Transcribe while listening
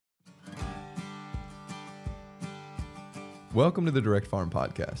Welcome to the Direct Farm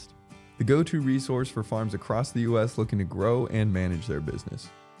Podcast, the go-to resource for farms across the U.S. looking to grow and manage their business.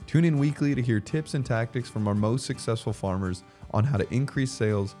 Tune in weekly to hear tips and tactics from our most successful farmers on how to increase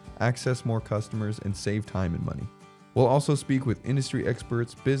sales, access more customers, and save time and money. We'll also speak with industry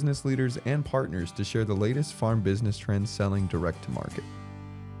experts, business leaders, and partners to share the latest farm business trends selling direct to market.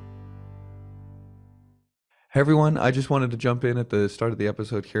 Hey everyone, I just wanted to jump in at the start of the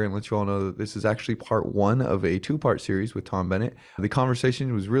episode here and let you all know that this is actually part one of a two-part series with Tom Bennett. The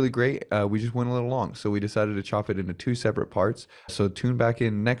conversation was really great. We just went a little long, so we decided to chop it into two separate parts. So tune back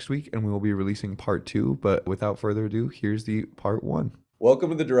in next week and we will be releasing part two. But without further ado, here's the part one. Welcome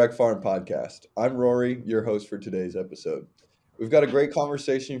to the Direct Farm Podcast. I'm Rory, your host for today's episode. We've got a great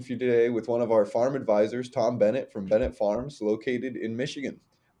conversation for you today with one of our farm advisors, Tom Bennett from Bennett Farms, located in Michigan.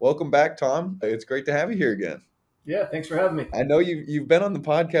 Welcome back, Tom. It's great to have you here again. Yeah, thanks for having me. I know you've been on the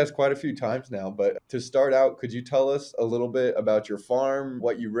podcast quite a few times now, but to start out, could you tell us a little bit about your farm,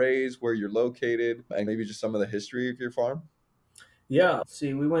 what you raise, where you're located, and maybe just some of the history of your farm? Yeah,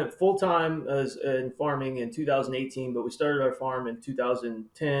 see, we went full-time in farming in 2018, but we started our farm in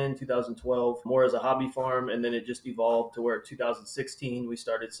 2010, 2012, more as a hobby farm, and then it just evolved to where 2016 we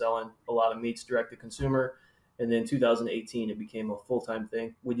started selling a lot of meats direct to consumer. And then 2018, it became a full-time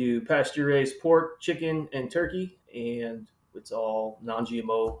thing. We do pasture-raised pork, chicken, and turkey, and it's all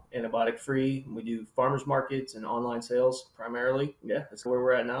non-GMO, antibiotic-free. We do farmers markets and online sales primarily. Yeah, that's where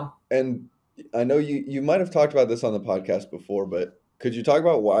we're at now. And I know you might have talked about this on the podcast before, but could you talk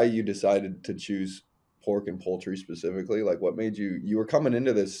about why you decided to choose pork and poultry specifically? Like what made you were coming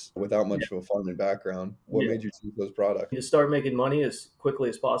into this without much of a farming background. What made you choose those products? You start making money as quickly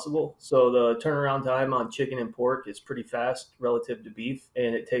as possible. So the turnaround time on chicken and pork is pretty fast relative to beef,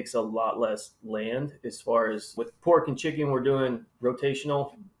 and it takes a lot less land. As far as with pork and chicken, we're doing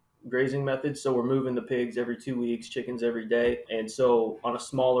rotational grazing methods. So we're moving the pigs every 2 weeks, chickens every day. And so on a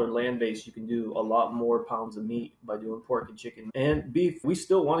smaller land base, you can do a lot more pounds of meat by doing pork and chicken. And beef, we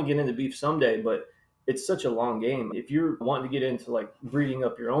still want to get into beef someday, but it's such a long game. If you're wanting to get into like breeding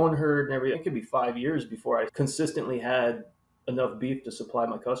up your own herd and everything, it could be 5 years before I consistently had enough beef to supply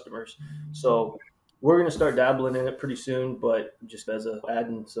my customers. So we're going to start dabbling in it pretty soon, but just as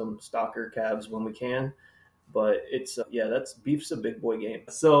adding some stocker calves when we can. But it's, beef's a big boy game.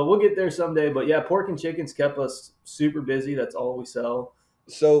 So we'll get there someday. But yeah, pork and chicken's kept us super busy. That's all we sell.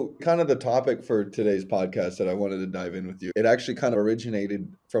 So kind of the topic for today's podcast that I wanted to dive in with you, it actually kind of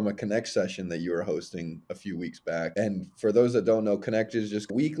originated from a Connect session that you were hosting a few weeks back. And for those that don't know, Connect is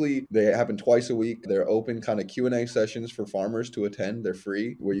just weekly. They happen twice a week. They're open kind of Q&A sessions for farmers to attend. They're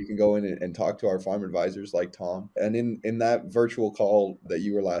free, where you can go in and talk to our farm advisors like Tom. And in that virtual call that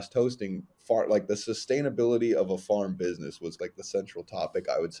you were last hosting, like the sustainability of a farm business was like the central topic,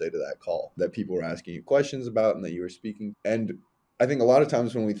 I would say, to that call that people were asking you questions about and that you were speaking. And I think a lot of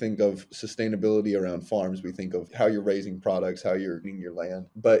times when we think of sustainability around farms, we think of how you're raising products, how you're eating your land.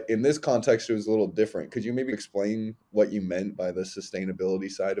 But in this context, it was a little different. Could you maybe explain what you meant by the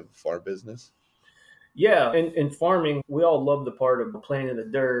sustainability side of a farm business? Yeah, in farming, we all love the part of playing in the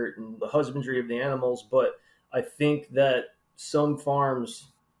dirt and the husbandry of the animals. But I think that some farms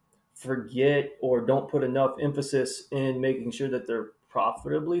forget or don't put enough emphasis in making sure that they're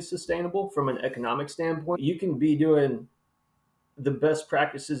profitably sustainable from an economic standpoint. You can be doing the best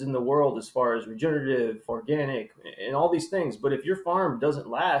practices in the world as far as regenerative, organic, and all these things. But if your farm doesn't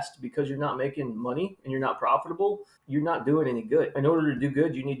last because you're not making money and you're not profitable, you're not doing any good. In order to do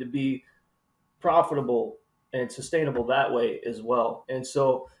good, you need to be profitable and sustainable that way as well. And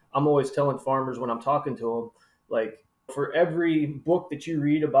so I'm always telling farmers when I'm talking to them, like, for every book that you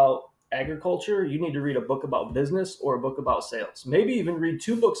read about agriculture, you need to read a book about business or a book about sales. Maybe even read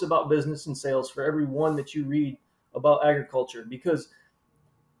 2 books about business and sales for every one that you read about agriculture, because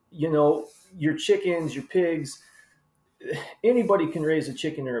your chickens, your pigs, anybody can raise a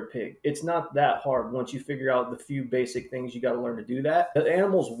chicken or a pig. It's not that hard once you figure out the few basic things you got to learn to do that. The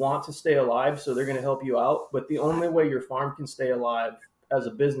animals want to stay alive, so they're going to help you out, but the only way your farm can stay alive as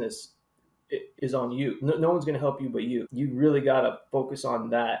a business is on you. No one's going to help you but you. You really got to focus on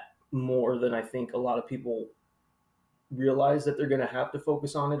that more than I think a lot of people realize that they're going to have to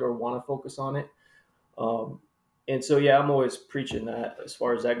focus on it or want to focus on it. And so, yeah, I'm always preaching that as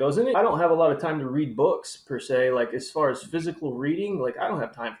far as that goes. And I don't have a lot of time to read books per se, like as far as physical reading, like I don't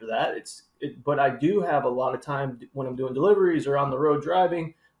have time for that. But I do have a lot of time when I'm doing deliveries or on the road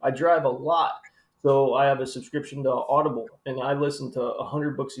driving. I drive a lot. So I have a subscription to Audible, and I listen to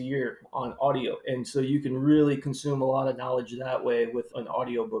 100 books a year on audio. And so you can really consume a lot of knowledge that way with an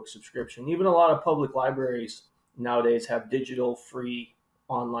audiobook subscription. Even a lot of public libraries nowadays have digital free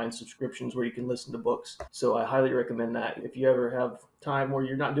online subscriptions where you can listen to books. So I highly recommend that. If you ever have time where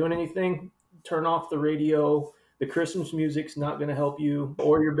you're not doing anything, turn off the radio. The Christmas music's not going to help you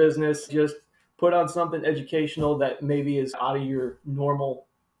or your business. Just put on something educational that maybe is out of your normal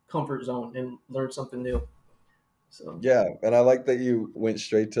comfort zone and learn something new. So Yeah, and I like that you went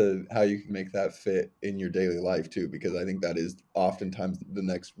straight to how you can make that fit in your daily life too, because I think that is oftentimes the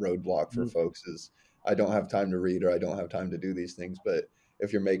next roadblock for folks is I don't have time to read or I don't have time to do these things. But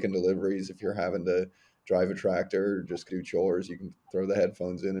if you're making deliveries, if you're having to drive a tractor or just do chores, you can throw the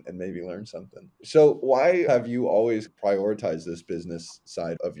headphones in and maybe learn something. So why have you always prioritized this business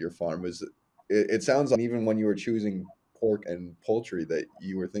side of your farm? It sounds like even when you were choosing pork and poultry that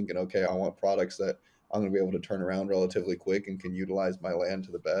you were thinking, okay, I want products that I'm going to be able to turn around relatively quick and can utilize my land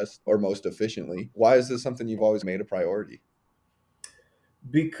to the best or most efficiently. Why is this something you've always made a priority?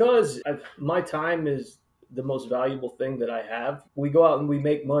 because my time is the most valuable thing that I have. We go out and we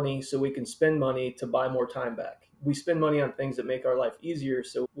make money so we can spend money to buy more time back. We spend money on things that make our life easier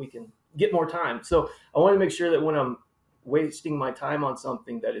so we can get more time. So I want to make sure that when I'm wasting my time on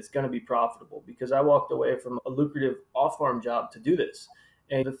something that it's going to be profitable, because I walked away from a lucrative off-farm job to do this.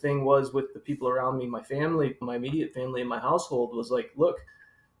 And the thing was with the people around me, my family, my immediate family and my household was like, look,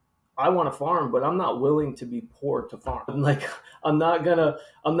 I want to farm, but I'm not willing to be poor to farm. Like I'm not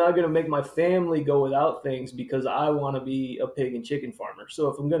gonna make my family go without things because I want to be a pig and chicken farmer. So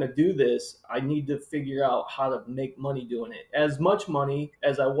if I'm gonna do this, I need to figure out how to make money doing it. As much money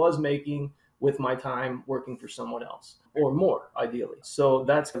as I was making with my time working for someone else, or more ideally. So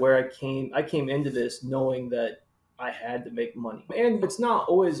that's where I came into this knowing that I had to make money. And it's not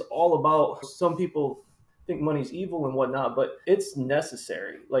always all about, some people think money's evil and whatnot, but it's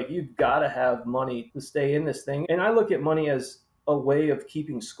necessary. Like you've got to have money to stay in this thing. And I look at money as a way of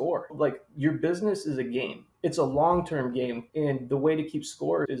keeping score. Like your business is a game. It's a long-term game. And the way to keep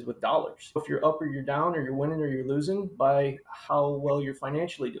score is with dollars. If you're up or you're down or you're winning or you're losing by how well you're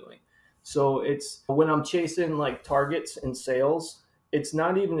financially doing. So it's when I'm chasing like targets and sales, it's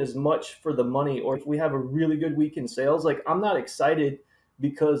not even as much for the money. Or if we have a really good week in sales, like I'm not excited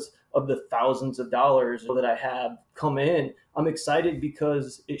because of the thousands of dollars that I have come in. I'm excited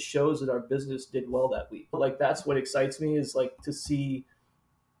because it shows that our business did well that week. Like that's what excites me, is like to see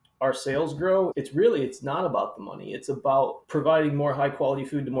our sales grow. It's not about the money. It's about providing more high quality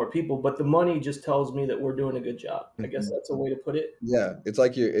food to more people. But the money just tells me that we're doing a good job. I guess that's a way to put it. Yeah, it's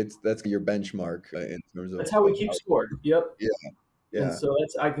like that's your benchmark in terms of. That's how we keep score. Yep. Yeah, yeah. And so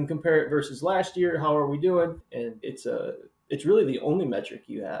I can compare it versus last year. How are we doing? And it's really the only metric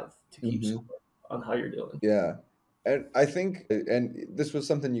you have to keep score on how you're doing. Yeah. And I think, and this was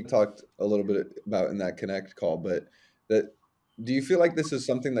something you talked a little bit about in that Connect call, but do you feel like this is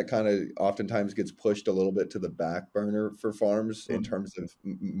something that kind of oftentimes gets pushed a little bit to the back burner for farms in terms of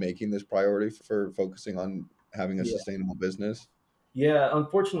making this priority for focusing on having a sustainable business? Yeah,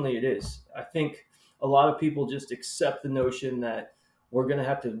 unfortunately it is. I think a lot of people just accept the notion that we're going to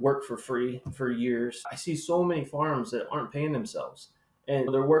have to work for free for years. I see so many farms that aren't paying themselves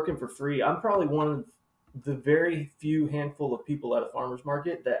and they're working for free. I'm probably one of the very few handful of people at a farmer's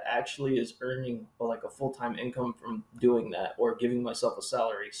market that actually is earning like a full-time income from doing that or giving myself a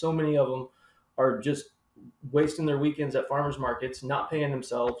salary. So many of them are just wasting their weekends at farmers markets, not paying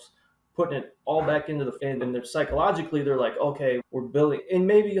themselves, putting it all back into the fan. And they're psychologically, they're like, okay, we're building. And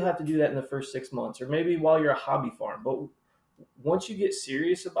maybe you'll have to do that in the first 6 months or maybe while you're a hobby farm. But once you get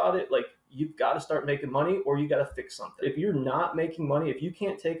serious about it, like you've got to start making money or you got to fix something. If you're not making money, if you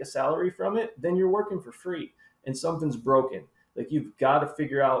can't take a salary from it, then you're working for free and something's broken. Like you've got to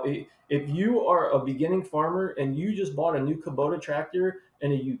figure out, if you are a beginning farmer and you just bought a new Kubota tractor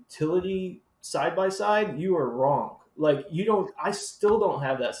and a utility side by side, you are wrong. Like I still don't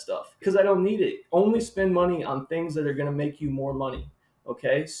have that stuff because I don't need it. Only spend money on things that are going to make you more money.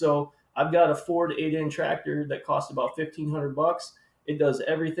 Okay. So I've got a Ford 8-in tractor that costs about $1,500. It does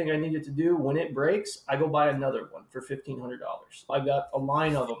everything I need it to do. When it breaks, I go buy another one for $1,500. I've got a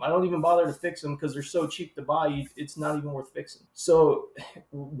line of them. I don't even bother to fix them because they're so cheap to buy. It's not even worth fixing. So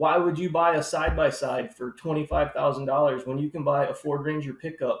why would you buy a side-by-side for $25,000 when you can buy a Ford Ranger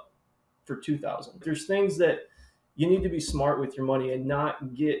pickup for $2,000? There's things that you need to be smart with your money and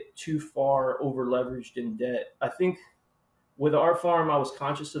not get too far over leveraged in debt. I think with our farm, I was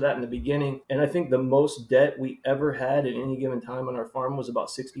conscious of that in the beginning. And I think the most debt we ever had at any given time on our farm was about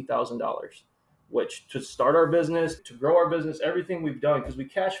 $60,000, which to start our business, to grow our business, everything we've done, because we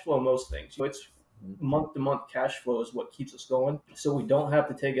cash flow most things. So it's month to month cash flow is what keeps us going. So we don't have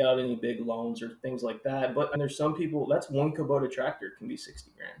to take out any big loans or things like that. But there's some people, that's one Kubota tractor can be $60,000.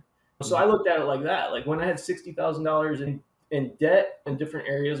 So I looked at it like that. Like when I had $60,000 in and debt in different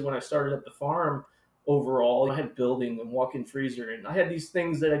areas when I started at the farm. Overall, I had building and walk-in freezer, and I had these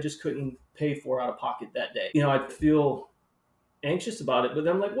things that I just couldn't pay for out of pocket that day. I'd feel anxious about it, but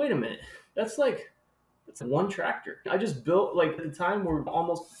then I'm like, wait a minute, that's one tractor. I just built, like, at the time we're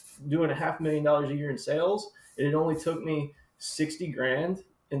almost doing $500,000 a year in sales, and it only took me 60 grand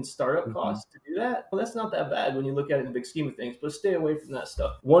in startup costs to do that. Well, that's not that bad when you look at it in the big scheme of things, but stay away from that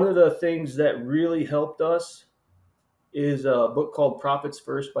stuff. One of the things that really helped us is a book called Profits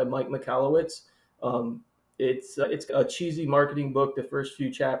First by Mike Michalowicz. It's a cheesy marketing book. The first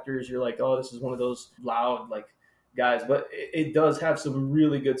few chapters, you're like, oh, this is one of those loud, like, guys, but it does have some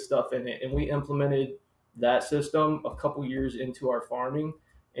really good stuff in it. And we implemented that system a couple years into our farming,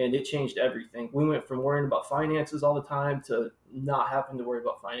 and it changed everything. We went from worrying about finances all the time to not having to worry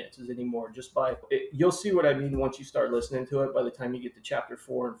about finances anymore. Just by it, you'll see what I mean once you start listening to it by the time you get to chapter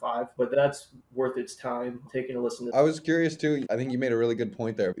 4 and 5, but that's worth its time taking a listen to. I was curious too. I think you made a really good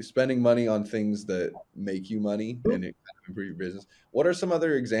point there. Spending money on things that make you money and it kind of improve your business. What are some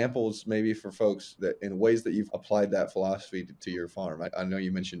other examples maybe for folks that in ways that you've applied that philosophy to your farm? I know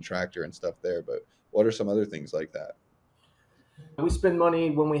you mentioned tractor and stuff there, but what are some other things like that? We spend money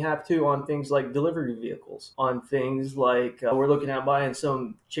when we have to on things like delivery vehicles, on things like we're looking at buying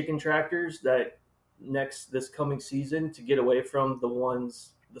some chicken tractors that this coming season to get away from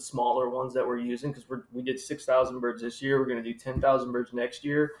the smaller ones that we're using, because we did 6,000 birds this year. We're going to do 10,000 birds next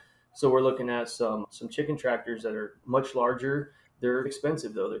year. So we're looking at some chicken tractors that are much larger. They're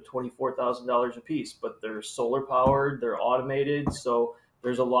expensive though. They're $24,000 a piece, but they're solar powered. They're automated. So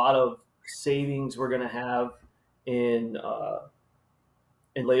there's a lot of savings we're going to have in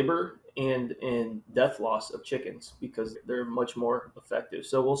labor and in death loss of chickens, because they're much more effective.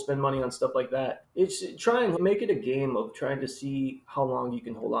 So we'll spend money on stuff like that. It's try and make it a game of trying to see how long you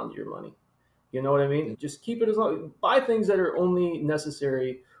can hold on to your money. You know what I mean? Just keep it as long. Buy things that are only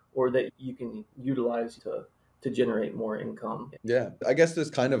necessary or that you can utilize to generate more income. Yeah, I guess this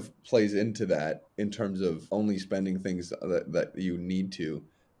kind of plays into that in terms of only spending things that you need to.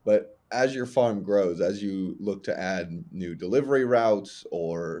 But as your farm grows, as you look to add new delivery routes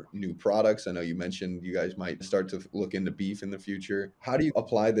or new products, I know you mentioned you guys might start to look into beef in the future. How do you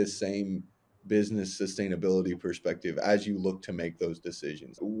apply this same business sustainability perspective as you look to make those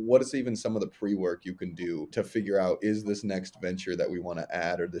decisions? What is even some of the pre-work you can do to figure out, is this next venture that we want to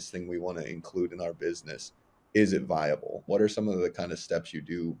add or this thing we want to include in our business, is it viable? What are some of the kind of steps you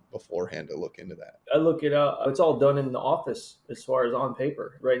do beforehand to look into that? I look it up. It's all done in the office as far as on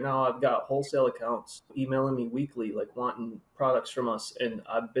paper. Right now, I've got wholesale accounts emailing me weekly, like wanting products from us. And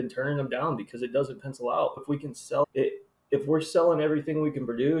I've been turning them down because it doesn't pencil out. If we can sell it, if we're selling everything we can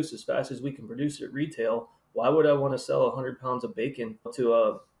produce as fast as we can produce it retail, why would I want to sell 100 pounds of bacon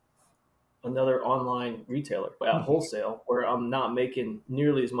to another online retailer at wholesale where I'm not making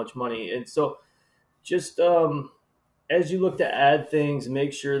nearly as much money? And so just as you look to add things,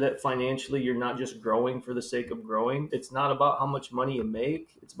 make sure that financially you're not just growing for the sake of growing. It's not about how much money you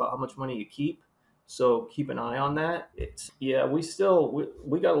make. It's about how much money you keep. So keep an eye on that. We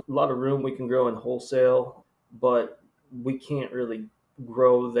got a lot of room we can grow in wholesale, but we can't really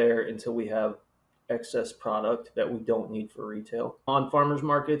grow there until we have excess product that we don't need for retail. On farmers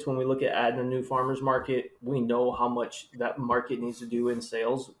markets, when we look at adding a new farmers market, we know how much that market needs to do in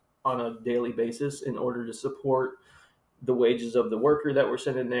sales on a daily basis in order to support the wages of the worker that we're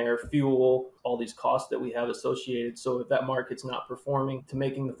sending there, fuel, all these costs that we have associated. So if that market's not performing to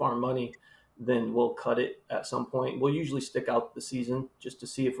making the farm money, then we'll cut it at some point. We'll usually stick out the season just to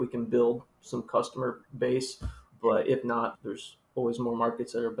see if we can build some customer base. But if not, there's always more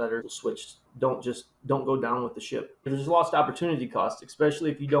markets that are better. We'll switch. Don't go down with the ship. There's lost opportunity cost, especially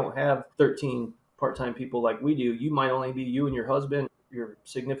if you don't have 13 part-time people like we do. You might only be you and your husband, your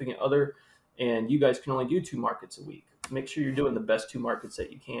significant other, and you guys can only do 2 markets a week. Make sure you're doing the best 2 markets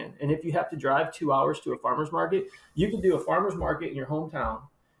that you can. And if you have to drive 2 hours to a farmer's market, you can do a farmer's market in your hometown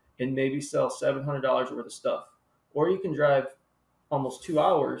and maybe sell $700 worth of stuff. Or you can drive almost 2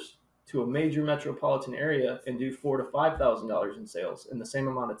 hours to a major metropolitan area and do $4,000 to $5,000 in sales in the same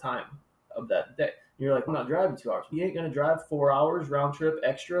amount of time of that day. You're like, I'm not driving 2 hours. You ain't going to drive 4 hours round trip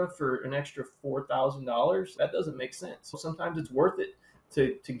extra for an extra $4,000. That doesn't make sense. So sometimes it's worth it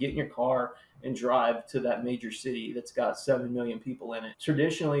to get in your car and drive to that major city that's got 7 million people in it.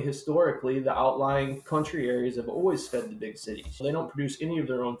 Traditionally, historically, the outlying country areas have always fed the big cities. So they don't produce any of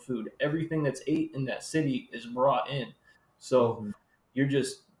their own food. Everything that's ate in that city is brought in. So you're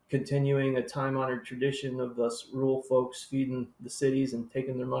just continuing a time-honored tradition of us rural folks feeding the cities and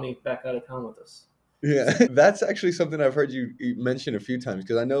taking their money back out of town with us. Yeah, that's actually something I've heard you mention a few times,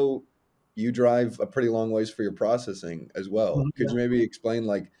 because I know you drive a pretty long ways for your processing as well. Could you maybe explain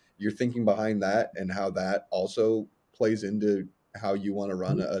like your thinking behind that and how that also plays into how you want to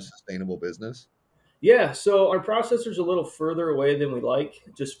run a sustainable business? Yeah, so our processor's a little further away than we like,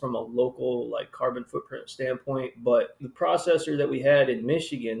 just from a local like carbon footprint standpoint. But the processor that we had in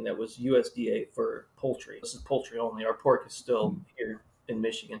Michigan that was USDA for poultry. This is poultry only. Our pork is still here in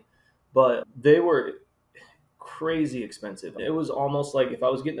Michigan, but they were crazy expensive. It was almost like if I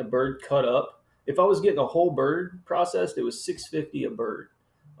was getting a bird cut up, if I was getting a whole bird processed, it was $650 a bird.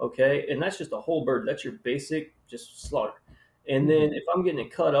 Okay, and that's just a whole bird. That's your basic just slaughter. And then if I'm getting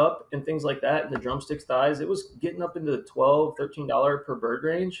it cut up and things like that, and the drumsticks, thighs, it was getting up into the $12, $13 per bird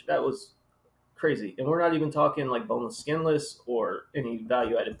range. That was crazy. And we're not even talking like boneless, skinless, or any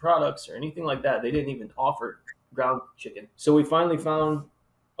value added products or anything like that. They didn't even offer ground chicken. So we finally found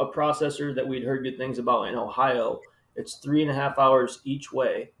a processor that we'd heard good things about in Ohio. It's 3.5 hours each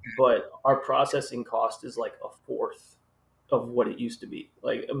way, but our processing cost is like a fourth of what it used to be.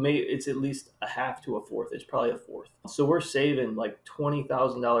 Like it's at least a half to a fourth. It's probably a fourth. So we're saving like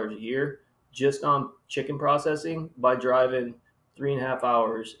 $20,000 a year just on chicken processing by driving 3.5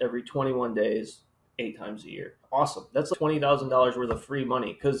 hours every 21 days, 8 times a year. Awesome. That's like $20,000 worth of free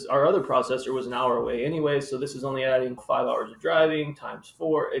money because our other processor was an hour away anyway. So this is only adding 5 hours of driving times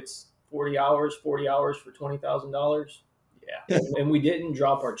 4. It's 40 hours for $20,000. Yeah. And we didn't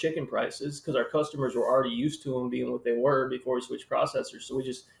drop our chicken prices because our customers were already used to them being what they were before we switched processors. So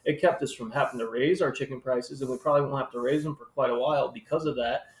it kept us from having to raise our chicken prices, and we probably won't have to raise them for quite a while because of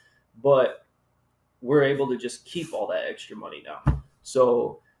that. But we're able to just keep all that extra money now.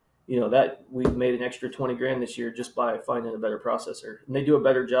 So, that we've made an extra 20 grand this year just by finding a better processor, and they do a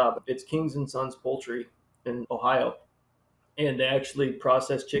better job. It's Kings and Sons Poultry in Ohio. And they actually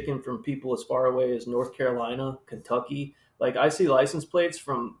process chicken from people as far away as North Carolina, Kentucky. Like I see license plates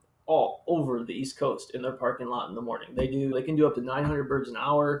from all over the East Coast in their parking lot in the morning. They can do up to 900 birds an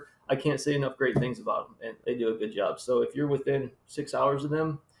hour. I can't say enough great things about them, and they do a good job. So if you're within 6 hours of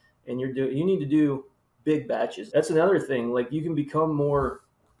them, and you need to do big batches. That's another thing. Like you can become more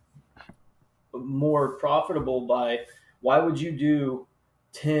profitable by, why would you do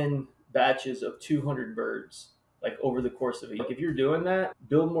 10 batches of 200 birds? Like over the course of a week. If you're doing that,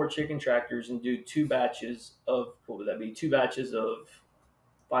 build more chicken tractors and do 2 batches of, what would that be? 2 batches of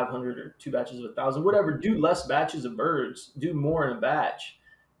 500 or 2 batches of 1,000, whatever. Do less batches of birds, do more in a batch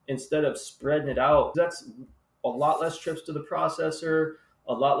instead of spreading it out. That's a lot less trips to the processor,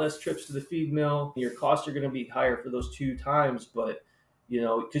 a lot less trips to the feed mill. Your costs are going to be higher for those 2 times, but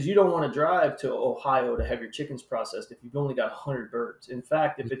because you don't want to drive to Ohio to have your chickens processed if you've only got 100 birds. In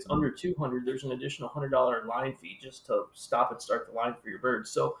fact, if it's under 200, there's an additional $100 line fee just to stop and start the line for your birds.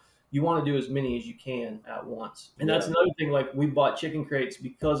 So you want to do as many as you can at once. And that's another thing. Like we bought chicken crates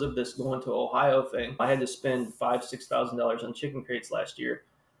because of this going to Ohio thing. I had to spend $5,000-$6,000 on chicken crates last year.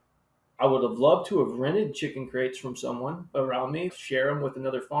 I would have loved to have rented chicken crates from someone around me, share them with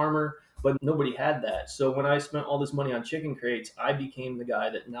another farmer, but nobody had that. So when I spent all this money on chicken crates, I became the guy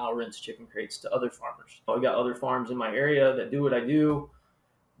that now rents chicken crates to other farmers. I got other farms in my area that do what I do.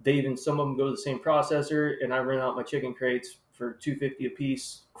 Some of them go to the same processor, and I rent out my chicken crates for $250 a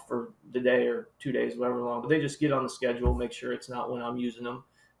piece for the day or 2 days, whatever long. They just get on the schedule, make sure it's not when I'm using them.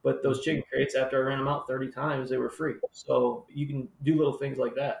 But those chicken crates, after I ran them out 30 times, they were free. So you can do little things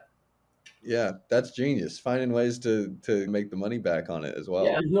like that. Yeah, that's genius. Finding ways to make the money back on it as well.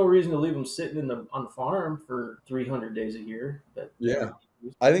 Yeah, there's no reason to leave them sitting on the farm for 300 days a year.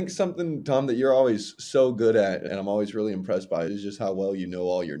 I think something, Tom, that you're always so good at, and I'm always really impressed by, is just how well you know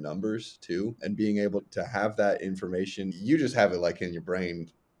all your numbers too, and being able to have that information. You just have it like in your brain,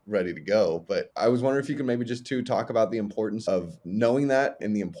 ready to go. But I was wondering if you could maybe just talk about the importance of knowing that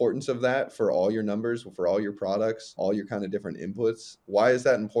and the importance of that for all your numbers, for all your products, all your kind of different inputs. Why is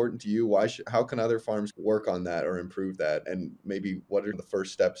that important to you? How can other farms work on that or improve that? And maybe what are the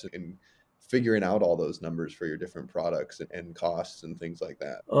first steps in figuring out all those numbers for your different products and costs and things like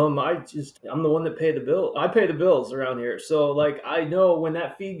that? I'm the one that pay the bill. I pay the bills around here. So like, I know when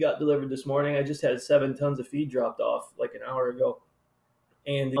that feed got delivered this morning, I just had 7 tons of feed dropped off like an hour ago.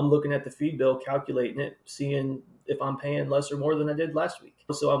 And I'm looking at the feed bill, calculating it, seeing if I'm paying less or more than I did last week.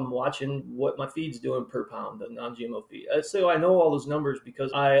 So I'm watching what my feed's doing per pound, the non-GMO feed. So I know all those numbers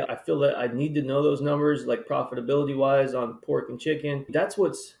because I feel that I need to know those numbers, like profitability wise on pork and chicken.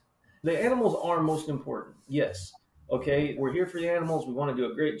 The animals are most important. Yes. Okay. We're here for the animals. We want to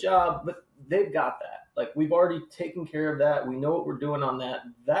do a great job, but they've got that. Like we've already taken care of that. We know what we're doing on that.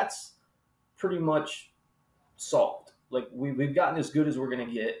 That's pretty much solved. Like we've gotten as good as we're going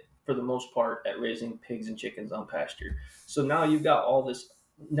to get for the most part at raising pigs and chickens on pasture. So now you've got all this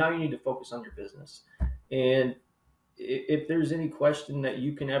now you need to focus on your business. And if there's any question that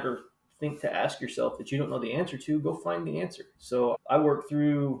you can ever think to ask yourself that you don't know the answer to, go find the answer. So I work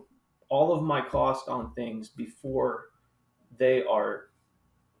through all of my cost on things before they are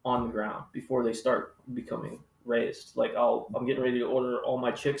on the ground, before they start becoming raised. Like I'm getting ready to order all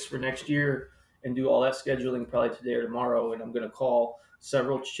my chicks for next year and do all that scheduling probably today or tomorrow. And I'm going to call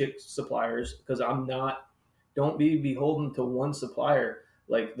several chick suppliers because don't be beholden to one supplier.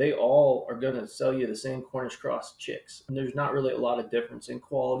 Like they all are going to sell you the same Cornish cross chicks. And there's not really a lot of difference in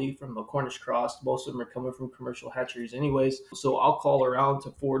quality from a Cornish cross. Most of them are coming from commercial hatcheries anyways. So I'll call around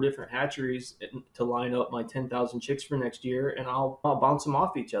to 4 different hatcheries to line up my 10,000 chicks for next year. And I'll bounce them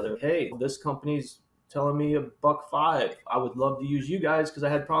off each other. Hey, this company's telling me $1.05. I would love to use you guys because I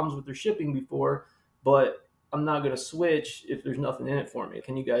had problems with their shipping before, but I'm not going to switch if there's nothing in it for me.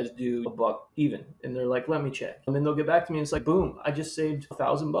 Can you guys do $1 even? And they're like, let me check. And then they'll get back to me and it's like, boom, I just saved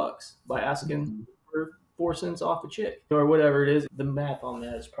 $1,000 by asking for 4 cents off a chick or whatever it is. The math on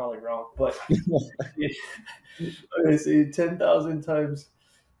that is probably wrong, but I see 10,000 times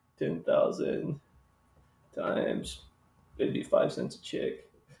 10,000 times 55 cents a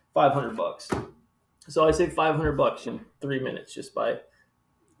chick, $500. So I saved $500 in 3 minutes just by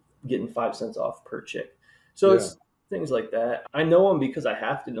getting 5 cents off per chick. So it's things like that. I know them because I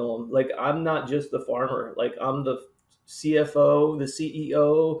have to know them. Like I'm not just the farmer. Like I'm the CFO, the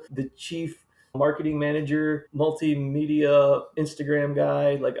CEO, the chief marketing manager, multimedia, Instagram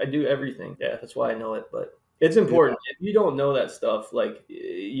guy. Like I do everything. Yeah, that's why I know it. But it's important. If you don't know that stuff, like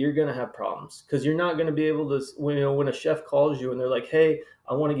you're going to have problems because you're not going to be able to, when a chef calls you and they're like, hey,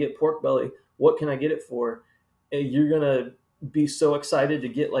 I want to get pork belly. What can I get it for? And you're going to be so excited to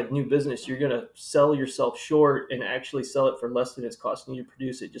get like new business. You're going to sell yourself short and actually sell it for less than it's costing you to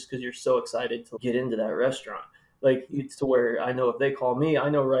produce it just because you're so excited to get into that restaurant. Like it's to where I know if they call me, I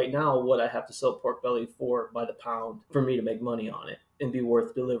know right now what I have to sell pork belly for by the pound for me to make money on it and be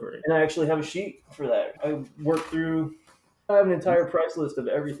worth delivering. And I actually have a sheet for that. I have an entire price list of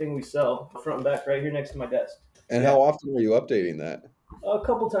everything we sell front and back right here next to my desk. And how often are you updating that? A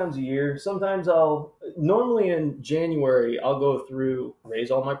couple times a year. Sometimes normally in January, I'll go through,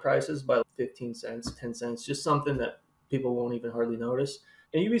 raise all my prices by 15 cents, 10 cents, just something that people won't even hardly notice.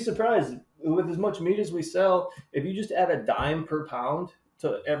 And you'd be surprised with as much meat as we sell, if you just add a dime per pound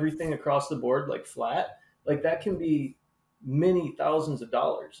to everything across the board, like flat, like that can be many thousands of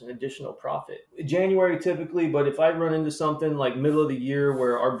dollars in additional profit. January typically, but if I run into something like middle of the year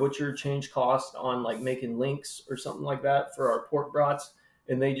where our butcher changed cost on like making links or something like that for our pork brats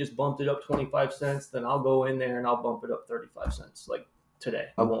and they just bumped it up 25 cents, then I'll go in there and I'll bump it up 35 cents like today.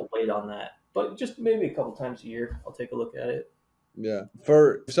 I won't wait on that, but just maybe a couple times a year, I'll take a look at it. Yeah.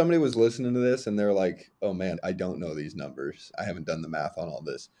 For if somebody was listening to this and they're like, oh man, I don't know these numbers. I haven't done the math on all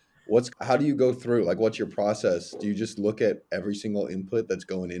this. How do you go through? Like, what's your process? Do you just look at every single input that's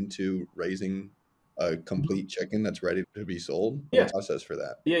going into raising a complete chicken that's ready to be sold? Yeah. What's the process for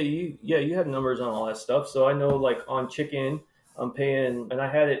that? Yeah, you have numbers on all that stuff. So I know like on chicken, I'm paying, and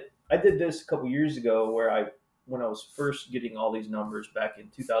I did this a couple years ago where when I was first getting all these numbers back in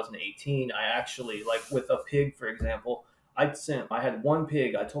 2018, I actually, like with a pig, for example, I had one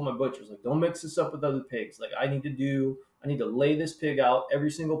pig. I told my butchers, like, don't mix this up with other pigs. Like I need to lay this pig out,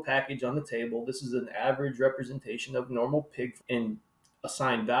 every single package on the table. This is an average representation of normal pig and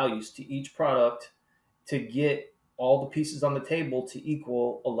assign values to each product to get all the pieces on the table to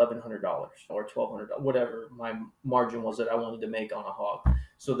equal $1,100 or $1,200, whatever my margin was that I wanted to make on a hog.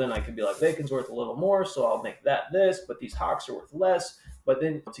 So then I could be like, bacon's worth a little more, so I'll make this, but these hocks are worth less. But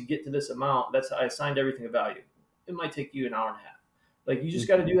then to get to this amount, I assigned everything a value. It might take you an hour and a half. Like you just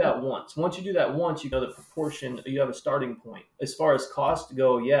got to do that once. Once you do that once, you know the proportion, you have a starting point. As far as costs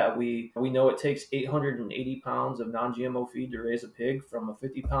go, yeah, we know it takes 880 pounds of non-GMO feed to raise a pig, from a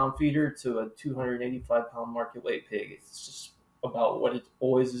 50-pound feeder to a 285-pound market weight pig. It's just about what it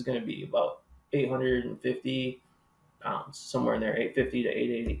always is going to be, about 850 pounds, somewhere in there, 850 to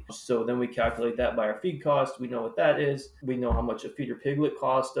 880. So then we calculate that by our feed cost. We know what that is. We know how much a feeder piglet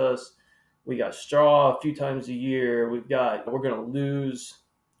cost us. We got straw a few times a year. We're going to lose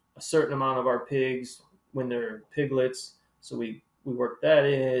a certain amount of our pigs when they're piglets. So we work that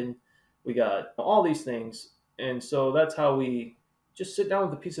in. We got all these things. And so that's how we just sit down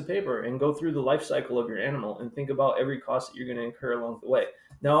with a piece of paper and go through the life cycle of your animal and think about every cost that you're going to incur along the way.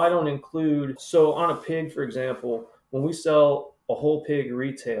 Now, I don't include, so on a pig, for example, when we sell a whole pig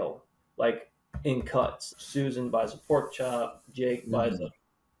retail, like in cuts, Susan buys a pork chop, Jake buys a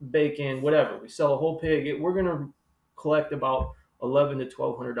bacon, whatever. We sell a whole pig. We're going to collect about $1,100 to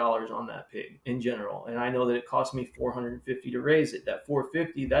 $1,200 on that pig in general. And I know that it cost me $450 to raise it. That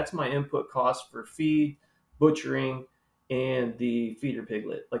 $450, that's my input cost for feed, butchering, and the feeder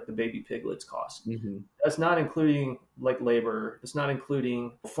piglet, like the baby piglets cost. Mm-hmm. That's not including like labor. It's not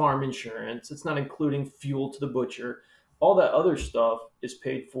including farm insurance. It's not including fuel to the butcher. All that other stuff is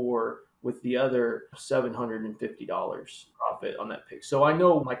paid for with the other $750 profit on that pig. So I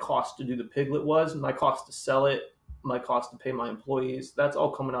know my cost to do the piglet was, my cost to sell it, my cost to pay my employees. That's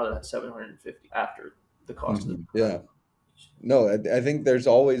all coming out of that $750 after the cost of Yeah. No, I think there's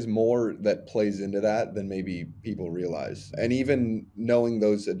always more that plays into that than maybe people realize. And even knowing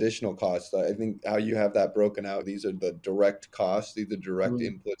those additional costs, I think how you have that broken out, these are the direct costs, these are direct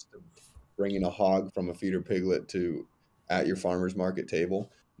inputs to bringing a hog from a feeder piglet to at your farmer's market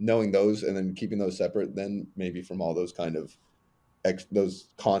table. Knowing those and then keeping those separate, then maybe from all those kind of those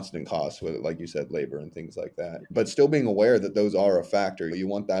constant costs with, like you said, labor and things like that, but still being aware that those are a factor. You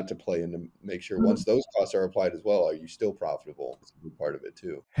want that to play in to make sure once those costs are applied as well, are you still profitable? It's a big part of it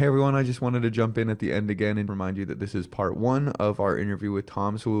too. Hey everyone, I just wanted to jump in at the end again and remind you that this is part 1 of our interview with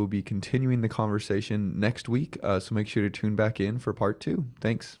Tom. So we'll be continuing the conversation next week. So make sure to tune back in for part 2.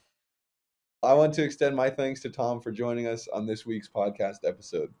 Thanks. I want to extend my thanks to Tom for joining us on this week's podcast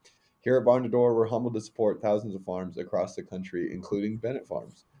episode. Here at Barn to Door, we're humbled to support thousands of farms across the country, including Bennett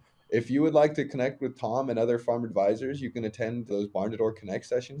Farms. If you would like to connect with Tom and other farm advisors, you can attend those Barn to Door Connect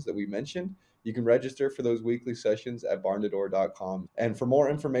sessions that we mentioned. You can register for those weekly sessions at barntodoor.com. And for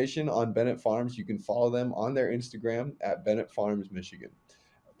more information on Bennett Farms, you can follow them on their Instagram at Bennett Farms, Michigan.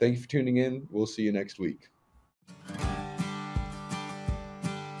 Thank you for tuning in. We'll see you next week.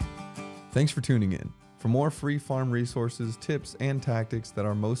 Thanks for tuning in. For more free farm resources, tips, and tactics that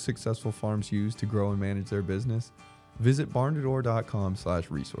our most successful farms use to grow and manage their business, visit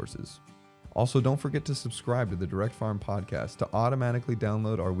barntodoor.com/resources. Also, don't forget to subscribe to the Direct Farm Podcast to automatically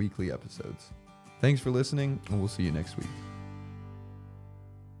download our weekly episodes. Thanks for listening, and we'll see you next week.